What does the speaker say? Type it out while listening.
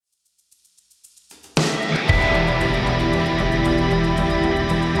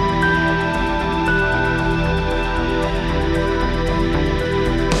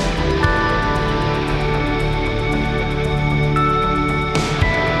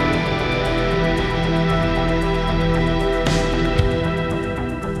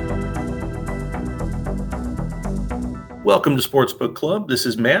Welcome to Sportsbook Club. This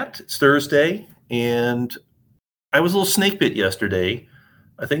is Matt. It's Thursday, and I was a little snake bit yesterday.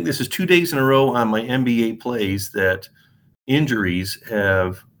 I think this is 2 days in a row on my NBA plays that injuries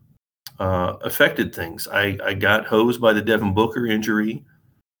have affected things. I got hosed by the Devin Booker injury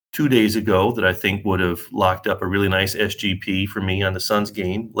 2 days ago that I think would have locked up a really nice SGP for me on the Suns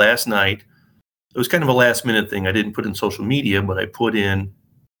game. Last night, it was kind of a last-minute thing. I didn't put in social media, but I put in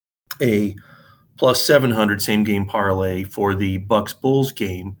a plus 700 same-game parlay for the Bucks-Bulls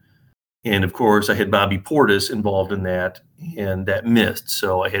game. And, of course, I had Bobby Portis involved in that, and that missed.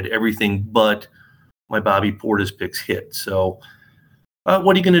 So I had everything but my Bobby Portis picks hit. So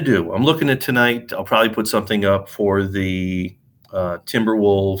what are you going to do? I'm looking at tonight. I'll probably put something up for the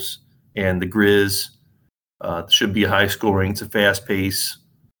Timberwolves and the Grizz. It should be a high scoring. It's a fast pace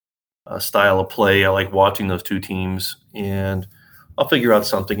style of play. I like watching those two teams, and I'll figure out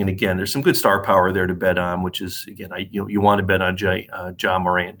something. And again, there's some good star power there to bet on, which is, again, you want to bet on Ja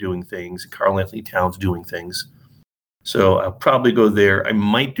Morant doing things, Karl Anthony Towns doing things. So I'll probably go there. I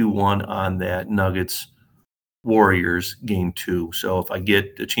might do one on that Nuggets Warriors game 2. So if I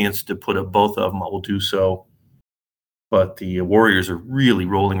get a chance to put up both of them, I will do so. But the Warriors are really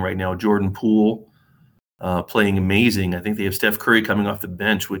rolling right now. Jordan Poole playing amazing. I think they have Steph Curry coming off the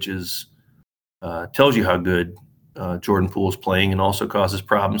bench, which is tells you how good Jordan Poole is playing, and also causes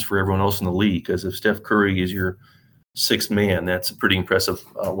problems for everyone else in the league, because if Steph Curry is your sixth man, that's a pretty impressive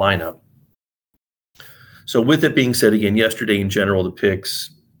lineup. So with it being said, again, yesterday in general, the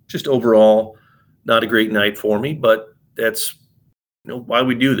picks, just overall, not a great night for me, but that's why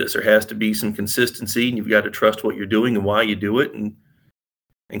we do this. There has to be some consistency, and you've got to trust what you're doing and why you do it, and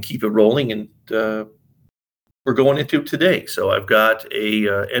keep it rolling. And we're going into today. So I've got a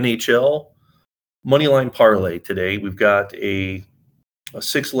NHL moneyline parlay today. We've got a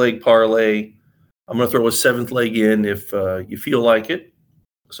 6-leg parlay. I'm going to throw a 7th leg in if you feel like it.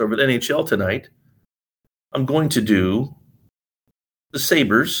 So with NHL tonight, I'm going to do the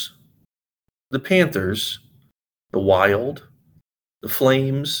Sabres, the Panthers, the Wild, the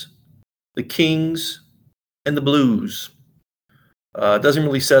Flames, the Kings, and the Blues. It doesn't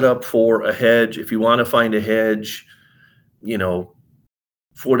really set up for a hedge. If you want to find a hedge,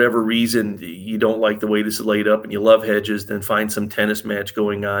 for whatever reason you don't like the way this is laid up and you love hedges, then find some tennis match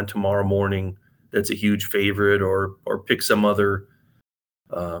going on tomorrow morning that's a huge favorite, or pick some other,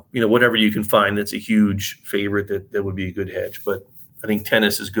 whatever you can find that's a huge favorite that would be a good hedge. But I think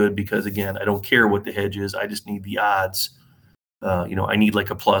tennis is good because, again, I don't care what the hedge is. I just need the odds. I need like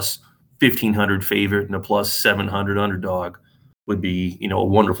a plus 1,500 favorite and a plus 700 underdog would be, a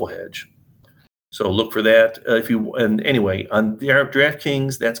wonderful hedge. So look for that. Anyway, on the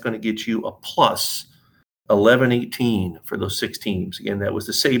DraftKings, that's going to get you a plus 1118 for those 6 teams. Again, that was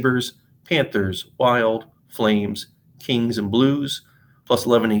the Sabres, Panthers, Wild, Flames, Kings, and Blues, plus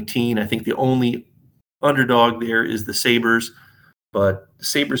 1118. I think the only underdog there is the Sabres, but the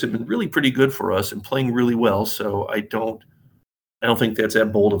Sabres have been really pretty good for us and playing really well. So I don't think that's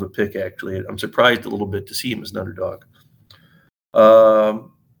that bold of a pick, actually. I'm surprised a little bit to see him as an underdog.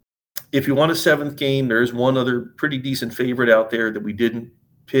 If you want a 7th game, there's one other pretty decent favorite out there that we didn't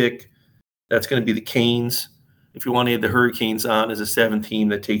pick. That's going to be the Canes. If you want to add the Hurricanes on as a 7th team,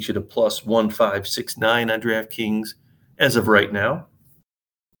 that takes you to plus 1569 on DraftKings as of right now.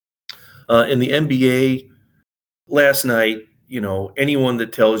 In the NBA last night, anyone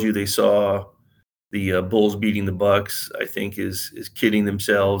that tells you they saw the Bulls beating the Bucks, I think is kidding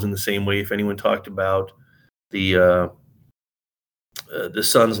themselves. In the same way, if anyone talked about the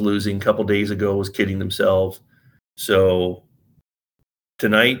Suns losing a couple days ago, was kidding themselves. So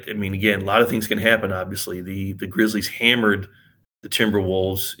tonight, again, a lot of things can happen, obviously. The Grizzlies hammered the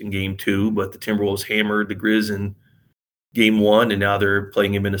Timberwolves in game 2, but the Timberwolves hammered the Grizz in game 1, and now they're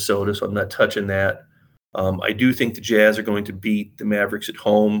playing in Minnesota, so I'm not touching that. I do think the Jazz are going to beat the Mavericks at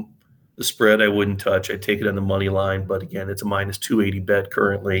home. The spread I wouldn't touch. I'd take it on the money line, but again, it's a minus 280 bet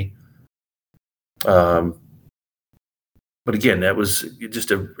currently. But again, that was just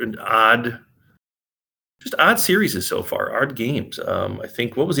an odd series so far, odd games. I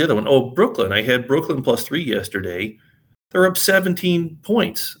think, what was the other one? Oh, Brooklyn. I had Brooklyn plus 3 yesterday. They're up 17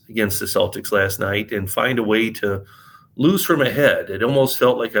 points against the Celtics last night and find a way to lose from ahead. It almost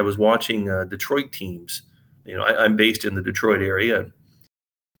felt like I was watching Detroit teams. I'm based in the Detroit area.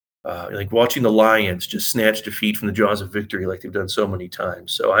 Like watching the Lions just snatch defeat from the jaws of victory like they've done so many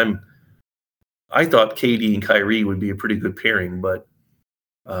times. So I thought KD and Kyrie would be a pretty good pairing, but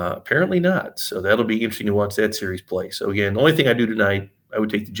apparently not. So that'll be interesting to watch that series play. So again, the only thing I do tonight, I would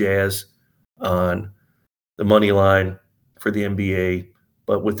take the Jazz on the money line for the NBA,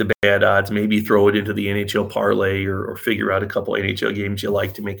 But with the bad odds, maybe throw it into the NHL parlay or figure out a couple NHL games you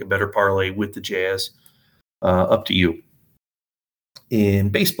like to make a better parlay with the Jazz. Up to you. In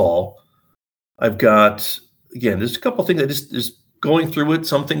baseball, I've got, again, there's a couple things I just going through it.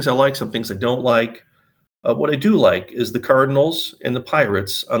 Some things I like, some things I don't like. What I do like is the Cardinals and the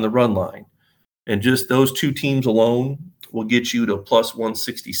Pirates on the run line. And just those two teams alone will get you to plus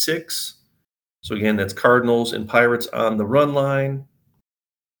 166. So again, that's Cardinals and Pirates on the run line.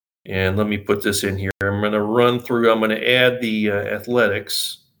 And let me put this in here. I'm going to add the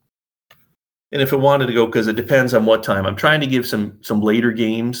Athletics. And if I wanted to go, because it depends on what time, I'm trying to give some later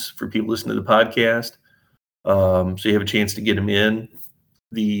games for people listening to the podcast. So you have a chance to get them in.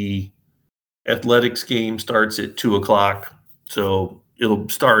 The Athletics game starts at 2:00. So it'll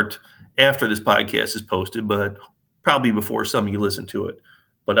start after this podcast is posted, but probably before some of you listen to it.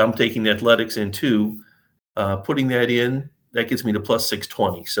 But I'm taking the Athletics in too. Putting that in, that gets me to plus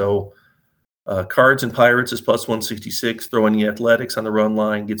 620. So Cards and Pirates is plus 166. Throwing the Athletics on the run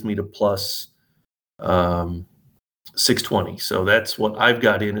line gets me to plus 620. So that's what I've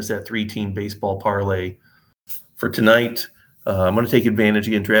got in, is that 3-team baseball parlay for tonight. I'm going to take advantage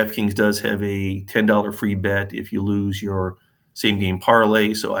again. DraftKings does have a $10 free bet if you lose your same game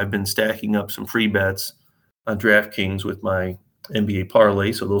parlay. So I've been stacking up some free bets on DraftKings with my NBA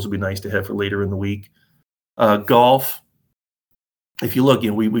parlay. So those will be nice to have for later in the week. Golf. If you look,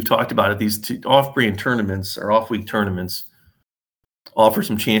 we've talked about it. These off-brand tournaments or off-week tournaments offer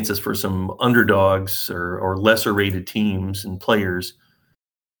some chances for some underdogs or lesser-rated teams and players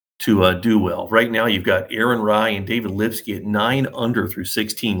to do well. Right now, you've got Aaron Rye and David Lipsky at 9 under through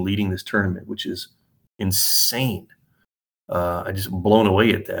 16 leading this tournament, which is insane. I just blown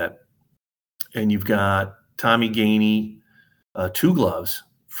away at that. And you've got Tommy Gainey, Two Gloves.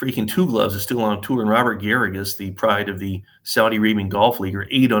 Freaking Two Gloves is still on tour, and Robert Garrigus, the pride of the Saudi Arabian Golf League, are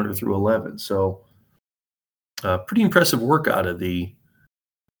 8 under through 11. So pretty impressive work out of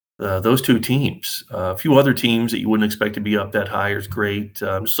those two teams. A few other teams that you wouldn't expect to be up that high is great.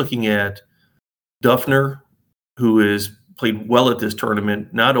 I'm just looking at Duffner, who has played well at this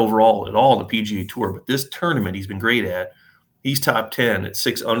tournament, not overall at all in the PGA Tour, but this tournament he's been great at. He's top 10 at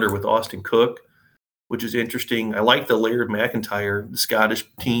 6 under with Austin Cook, which is interesting. I like the Laird McIntyre, the Scottish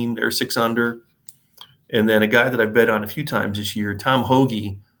team. They're 6 under. And then a guy that I've bet on a few times this year, Tom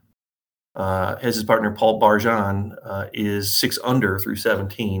Hoagie, as his partner Paul Barjan, is 6 under through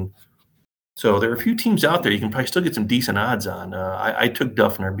 17. So there are a few teams out there you can probably still get some decent odds on. I took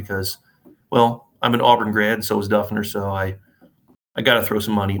Duffner because, well, I'm an Auburn grad, and so is Duffner, so I got to throw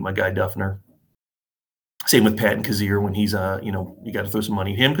some money at my guy Duffner. Same with Patton Kazir when he's, you got to throw some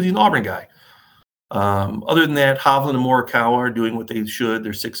money at him because he's an Auburn guy. Other than that, Hovland and Morikawa are doing what they should.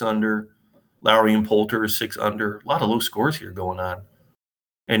 They're 6 under. Lowry and Poulter are 6 under. A lot of low scores here going on.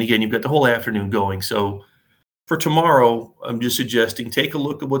 And again, you've got the whole afternoon going. So for tomorrow, I'm just suggesting take a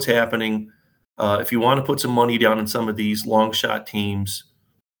look at what's happening. If you want to put some money down on some of these long shot teams,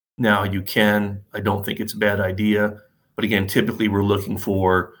 now you can. I don't think it's a bad idea. But again, typically we're looking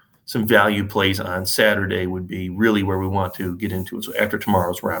for some value plays on Saturday would be really where we want to get into it. So after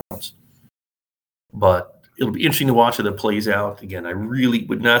tomorrow's rounds. But it'll be interesting to watch how that plays out. Again, I really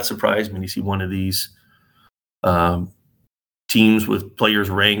would not surprise me to see one of these teams with players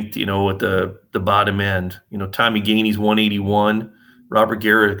ranked, at the bottom end. Tommy Gainey's 181. Robert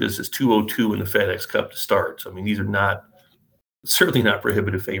Garrigus is 202 in the FedEx Cup to start. So, these are certainly not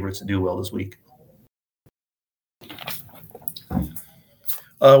prohibitive favorites to do well this week.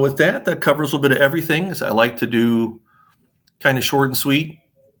 With that covers a little bit of everything. As I like to do kind of short and sweet,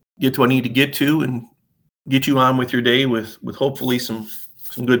 get to what I need to get to and get you on with your day with hopefully some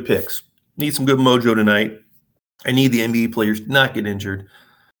good picks. Need some good mojo tonight. I need the NBA players to not get injured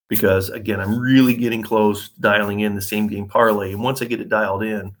because, again, I'm really getting close to dialing in the same game parlay. And once I get it dialed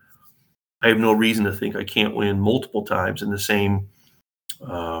in, I have no reason to think I can't win multiple times in the same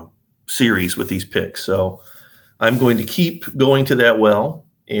series with these picks. So I'm going to keep going to that well.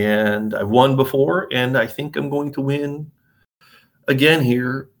 And I've won before, and I think I'm going to win again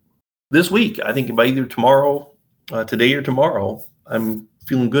here this week. I think by either today or tomorrow, I'm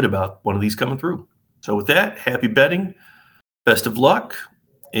feeling good about one of these coming through. So with that, happy betting, best of luck,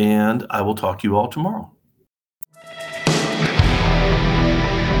 and I will talk to you all tomorrow.